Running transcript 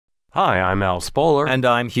Hi, I'm Al Spoler. And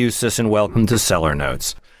I'm Hugh Sisson. Welcome to Cellar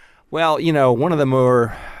Notes. Well, one of the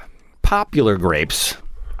more popular grapes,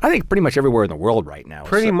 I think pretty much everywhere in the world right now.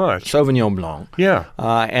 Pretty much. Sauvignon Blanc. Yeah.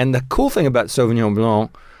 And the cool thing about Sauvignon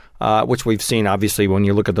Blanc, which we've seen obviously when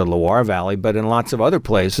you look at the Loire Valley, but in lots of other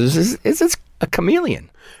places, is it's a chameleon.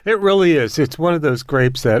 It really is. It's one of those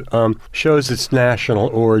grapes that shows its national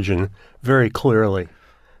origin very clearly.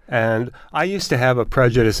 And I used to have a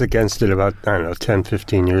prejudice against it about, 10,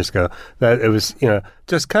 15 years ago, that it was,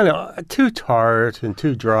 just kind of too tart and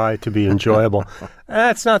too dry to be enjoyable.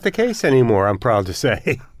 That's not the case anymore, I'm proud to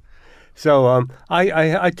say. So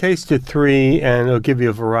I tasted three, and it'll give you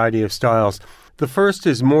a variety of styles. The first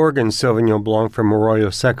is Morgan Sauvignon Blanc from Arroyo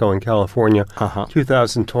Seco in California,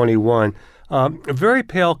 2021. A very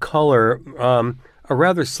pale color, a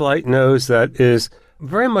rather slight nose that is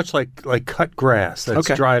very much like cut grass that's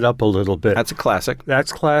dried up a little bit. That's a classic.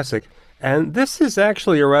 That's classic. And this is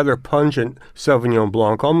actually a rather pungent Sauvignon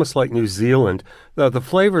Blanc, almost like New Zealand. The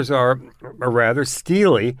flavors are rather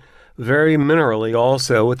steely, very minerally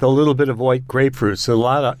also, with a little bit of white grapefruit. So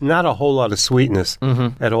not a whole lot of sweetness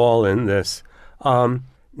at all in this. Now,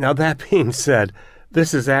 that being said,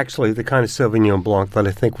 this is actually the kind of Sauvignon Blanc that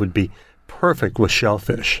I think would be perfect with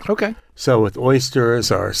shellfish. Okay. So with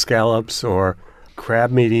oysters or scallops or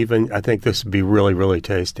crab meat even, I think this would be really, really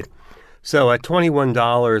tasty. So at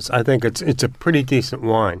 $21, I think it's a pretty decent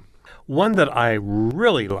wine. One that I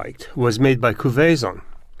really liked was made by Cuvée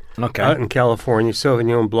in California,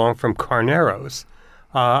 Sauvignon Blanc from Carneros.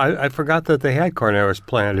 I forgot that they had Carneros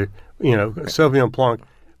planted, Sauvignon Blanc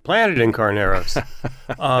planted in Carneros.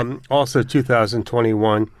 Also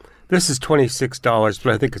 2021. This is $26,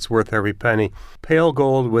 but I think it's worth every penny. Pale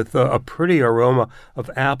gold with a pretty aroma of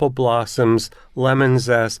apple blossoms, lemon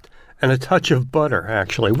zest, and a touch of butter,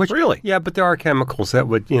 actually. Really? Yeah, but there are chemicals that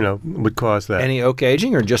would cause that. Any oak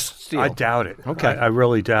aging or just steel? I doubt it. Okay. I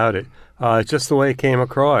really doubt it. It's just the way it came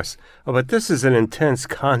across. But this is an intense,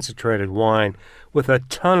 concentrated wine with a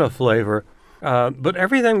ton of flavor. But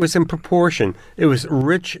everything was in proportion. It was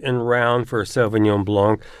rich and round for a Sauvignon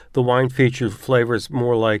Blanc. The wine featured flavors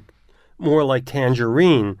more like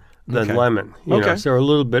tangerine than lemon. So a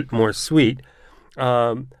little bit more sweet.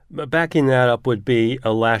 Backing that up would be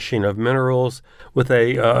a lashing of minerals with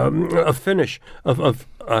a finish of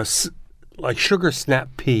like sugar snap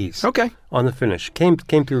peas. On the finish. Came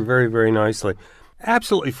through very, very nicely.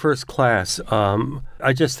 Absolutely first class.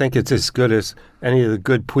 I just think it's as good as any of the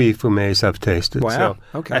good Puy Fumés I've tasted. Wow.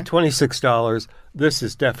 So at $26, this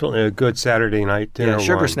is definitely a good Saturday night dinner wine.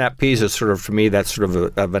 Sugar snap peas is sort of, for me, that's sort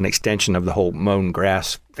of an extension of the whole mown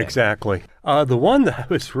grass thing. Exactly. The one that I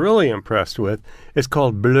was really impressed with is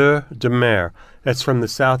called Bleu de Mer. That's from the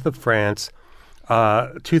south of France,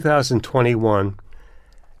 2021.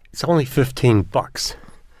 It's only $15.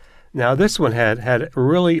 Now, this one had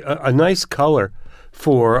really a nice color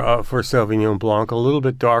for Sauvignon Blanc, a little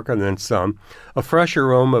bit darker than some, a fresh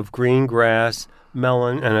aroma of green grass,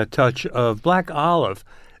 melon, and a touch of black olive.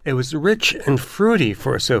 It was rich and fruity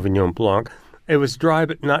for a Sauvignon Blanc. It was dry,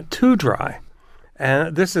 but not too dry.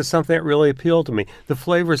 And this is something that really appealed to me. The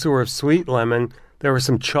flavors were of sweet lemon. There were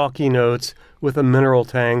some chalky notes with a mineral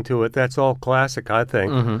tang to it. That's all classic, I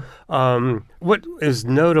think. What is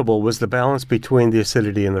notable was the balance between the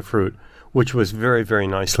acidity and the fruit, which was very, very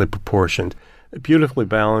nicely proportioned. Beautifully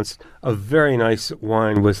balanced, a very nice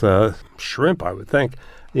wine with shrimp, I would think,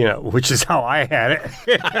 which is how I had it.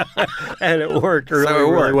 And it worked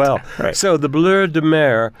really well. Right. So the Bleu de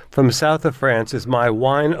Mer from south of France is my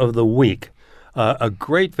wine of the week. A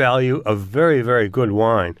great value, a very, very good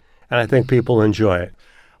wine, and I think people enjoy it.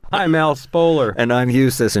 I'm Al Spoler. And I'm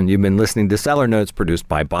Hugh Sisson. You've been listening to Cellar Notes produced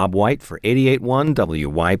by Bob White for 88.1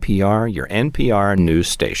 WYPR, your NPR news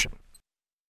station.